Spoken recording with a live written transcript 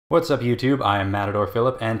What's up YouTube, I am Matador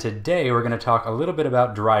Philip, and today we're going to talk a little bit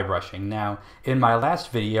about dry brushing. Now, in my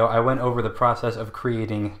last video I went over the process of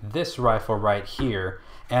creating this rifle right here,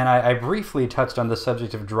 and I briefly touched on the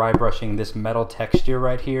subject of dry brushing this metal texture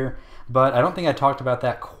right here, but I don't think I talked about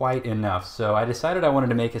that quite enough, so I decided I wanted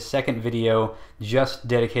to make a second video just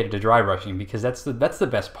dedicated to dry brushing, because that's the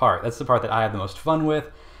best part. That's the part that I have the most fun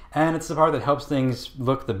with, and it's the part that helps things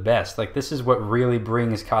look the best. Like, this is what really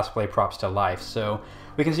brings cosplay props to life. So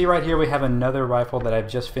we can see right here we have another rifle that I've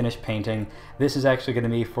just finished painting. This is actually going to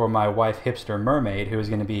be for my wife Hipster Mermaid, who is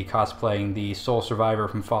going to be cosplaying the Sole Survivor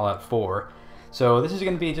from Fallout 4. So this is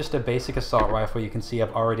going to be just a basic assault rifle. You can see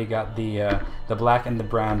I've already got the black and the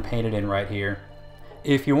brown painted in right here.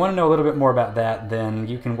 If you want to know a little bit more about that, then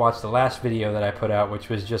you can watch the last video that I put out, which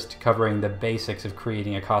was just covering the basics of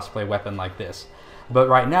creating a cosplay weapon like this. But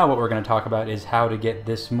right now what we're going to talk about is how to get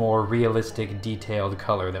this more realistic, detailed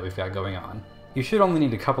color that we've got going on. You should only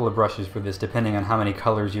need a couple of brushes for this, depending on how many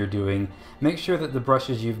colors you're doing. Make sure that the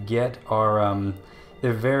brushes you get are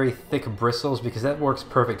they're very thick bristles, because that works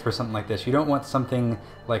perfect for something like this. You don't want something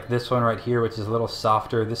like this one right here, which is a little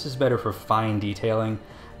softer. This is better for fine detailing.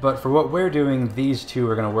 But for what we're doing, these two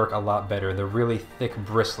are going to work a lot better. The really thick,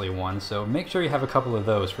 bristly ones. So make sure you have a couple of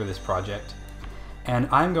those for this project. And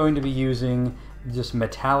I'm going to be using just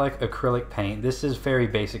metallic acrylic paint. This is very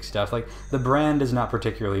basic stuff. Like, the brand is not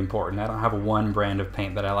particularly important. I don't have one brand of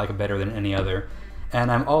paint that I like better than any other.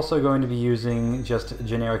 And I'm also going to be using just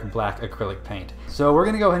generic black acrylic paint. So we're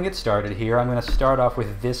going to go ahead and get started here. I'm going to start off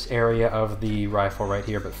with this area of the rifle right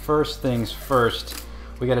here. But first things first,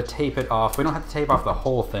 we got to tape it off. We don't have to tape off the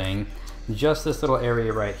whole thing, just this little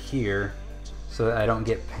area right here, so that I don't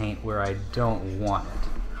get paint where I don't want it.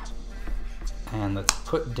 And let's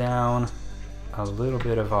put down a little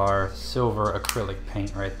bit of our silver acrylic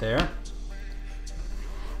paint right there.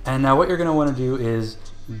 And now what you're going to want to do is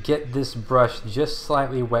get this brush just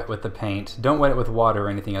slightly wet with the paint. Don't wet it with water or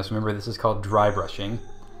anything else. Remember, this is called dry brushing.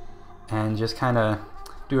 And just kind of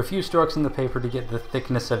do a few strokes in the paper to get the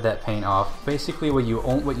thickness of that paint off. Basically what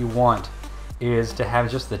you want is to have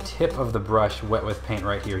just the tip of the brush wet with paint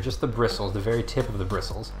right here. Just the bristles, the very tip of the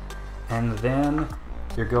bristles. And then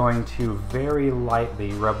you're going to very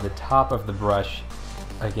lightly rub the top of the brush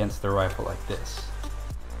against the rifle like this.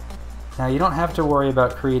 Now, you don't have to worry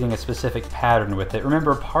about creating a specific pattern with it.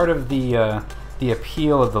 Remember, part of the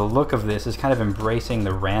appeal of the look of this is kind of embracing the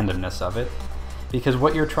randomness of it, because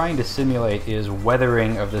what you're trying to simulate is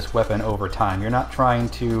weathering of this weapon over time. You're not trying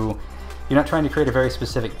to create a very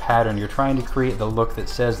specific pattern. You're trying to create the look that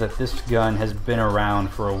says that this gun has been around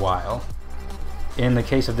for a while. In the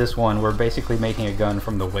case of this one, we're basically making a gun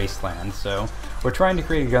from the wasteland, so we're trying to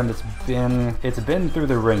create a gun that's been through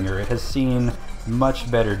the ringer. It has seen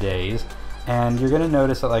much better days, and you're going to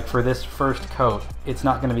notice that, like, for this first coat, it's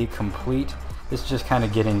not going to be complete. It's just kind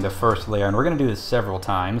of getting the first layer, and we're going to do this several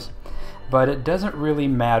times, but it doesn't really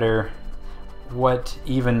matter what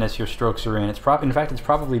evenness your strokes are in. In fact, it's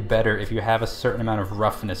probably better if you have a certain amount of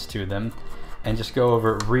roughness to them, and just go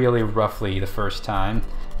over it really roughly the first time,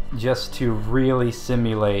 just to really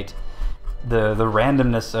simulate the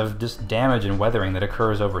randomness of just damage and weathering that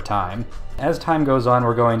occurs over time. As time goes on,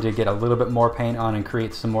 we're going to get a little bit more paint on and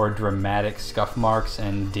create some more dramatic scuff marks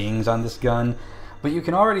and dings on this gun, but you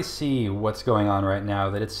can already see what's going on right now,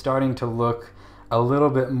 that it's starting to look a little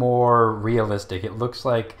bit more realistic. It looks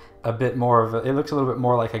like it looks a little bit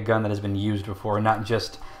more like a gun that has been used before, not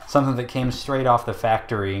just something that came straight off the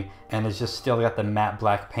factory and has just still got the matte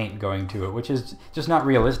black paint going to it, which is just not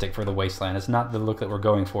realistic for the wasteland. It's not the look that we're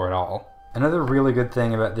going for at all. Another really good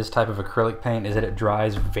thing about this type of acrylic paint is that it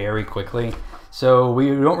dries very quickly, so we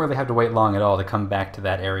don't really have to wait long at all to come back to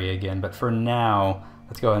that area again. But for now,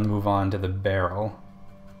 let's go ahead and move on to the barrel.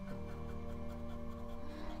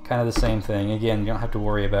 Kind of the same thing. Again, you don't have to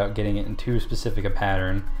worry about getting it in too specific a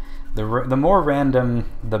pattern. The more random,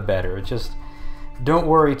 the better. Just don't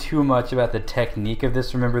worry too much about the technique of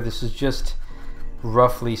this. Remember, this is just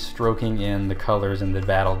roughly stroking in the colors and the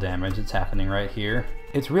battle damage that's happening right here.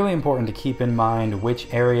 It's really important to keep in mind which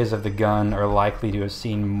areas of the gun are likely to have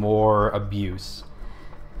seen more abuse.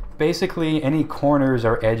 Basically, any corners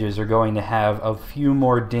or edges are going to have a few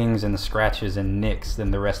more dings and scratches and nicks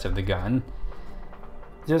than the rest of the gun.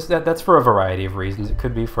 Just that's for a variety of reasons. It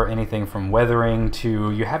could be for anything from weathering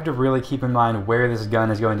to, you have to really keep in mind where this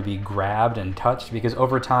gun is going to be grabbed and touched, because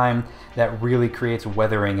over time that really creates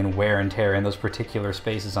weathering and wear and tear in those particular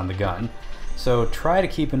spaces on the gun. So try to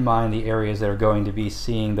keep in mind the areas that are going to be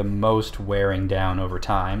seeing the most wearing down over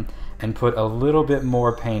time, and put a little bit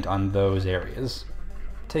more paint on those areas.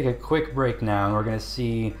 Take a quick break now, and we're going to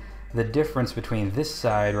see the difference between this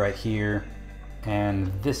side right here and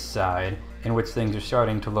this side, in which things are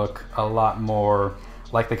starting to look a lot more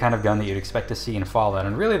like the kind of gun that you'd expect to see in Fallout,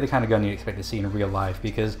 and really the kind of gun you'd expect to see in real life,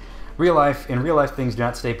 because in real life things do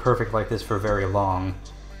not stay perfect like this for very long.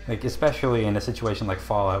 Like, especially in a situation like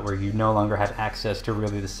Fallout, where you no longer have access to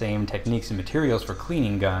really the same techniques and materials for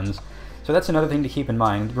cleaning guns. So that's another thing to keep in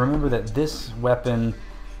mind. Remember that this weapon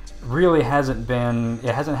really hasn't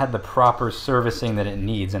had the proper servicing that it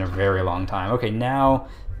needs in a very long time. Okay, now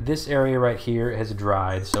this area right here has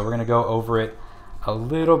dried, so we're going to go over it a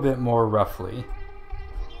little bit more roughly.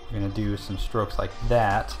 We're going to do some strokes like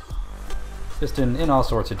that, just in all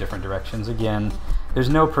sorts of different directions. Again, there's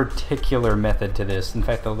no particular method to this. In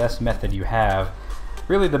fact, the less method you have,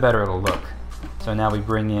 really the better it'll look. So now we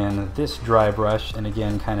bring in this dry brush and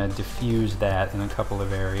again kind of diffuse that in a couple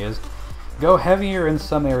of areas. Go heavier in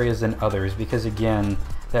some areas than others, because again,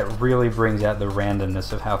 that really brings out the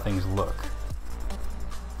randomness of how things look.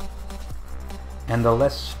 And the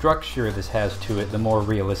less structure this has to it, the more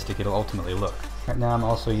realistic it'll ultimately look. Right now I'm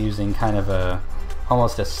also using kind of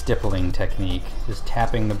almost a stippling technique, just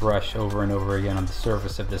tapping the brush over and over again on the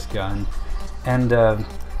surface of this gun. And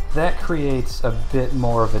that creates a bit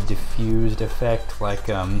more of a diffused effect, like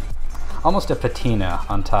almost a patina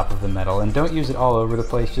on top of the metal. And don't use it all over the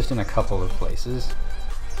place, just in a couple of places.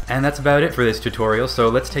 And that's about it for this tutorial, so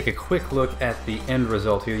let's take a quick look at the end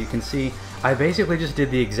result here. You can see I basically just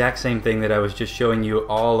did the exact same thing that I was just showing you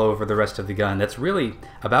all over the rest of the gun. That's really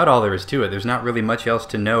about all there is to it. There's not really much else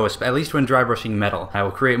to know, at least when dry brushing metal. I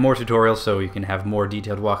will create more tutorials so you can have more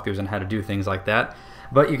detailed walkthroughs on how to do things like that.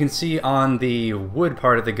 But you can see on the wood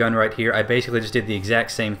part of the gun right here, I basically just did the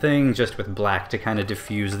exact same thing, just with black to kind of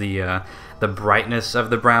diffuse the brightness of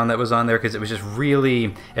the brown that was on there, because it was just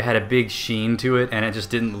really, it had a big sheen to it, and it just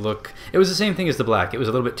didn't look, it was the same thing as the black. It was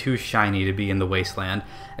a little bit too shiny to be in the wasteland.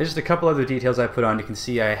 And just a couple other details I put on. You can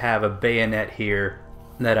see I have a bayonet here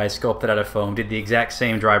that I sculpted out of foam, did the exact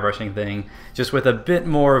same dry brushing thing, just with a bit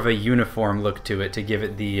more of a uniform look to it to give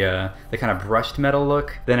it the kind of brushed metal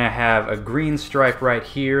look. Then I have a green stripe right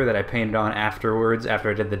here that I painted on afterwards,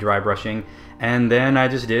 after I did the dry brushing, and then I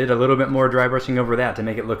just did a little bit more dry brushing over that to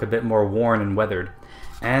make it look a bit more worn and weathered.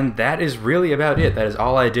 And that is really about it. That is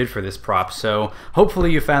all I did for this prop. So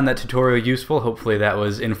hopefully you found that tutorial useful. Hopefully that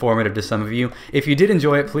was informative to some of you. If you did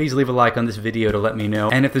enjoy it, please leave a like on this video to let me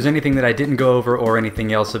know. And if there's anything that I didn't go over or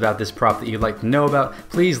anything else about this prop that you'd like to know about,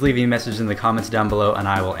 please leave me a message in the comments down below and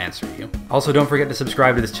I will answer you. Also, don't forget to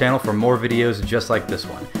subscribe to this channel for more videos just like this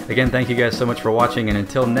one. Again, thank you guys so much for watching, and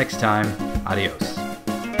until next time, adios.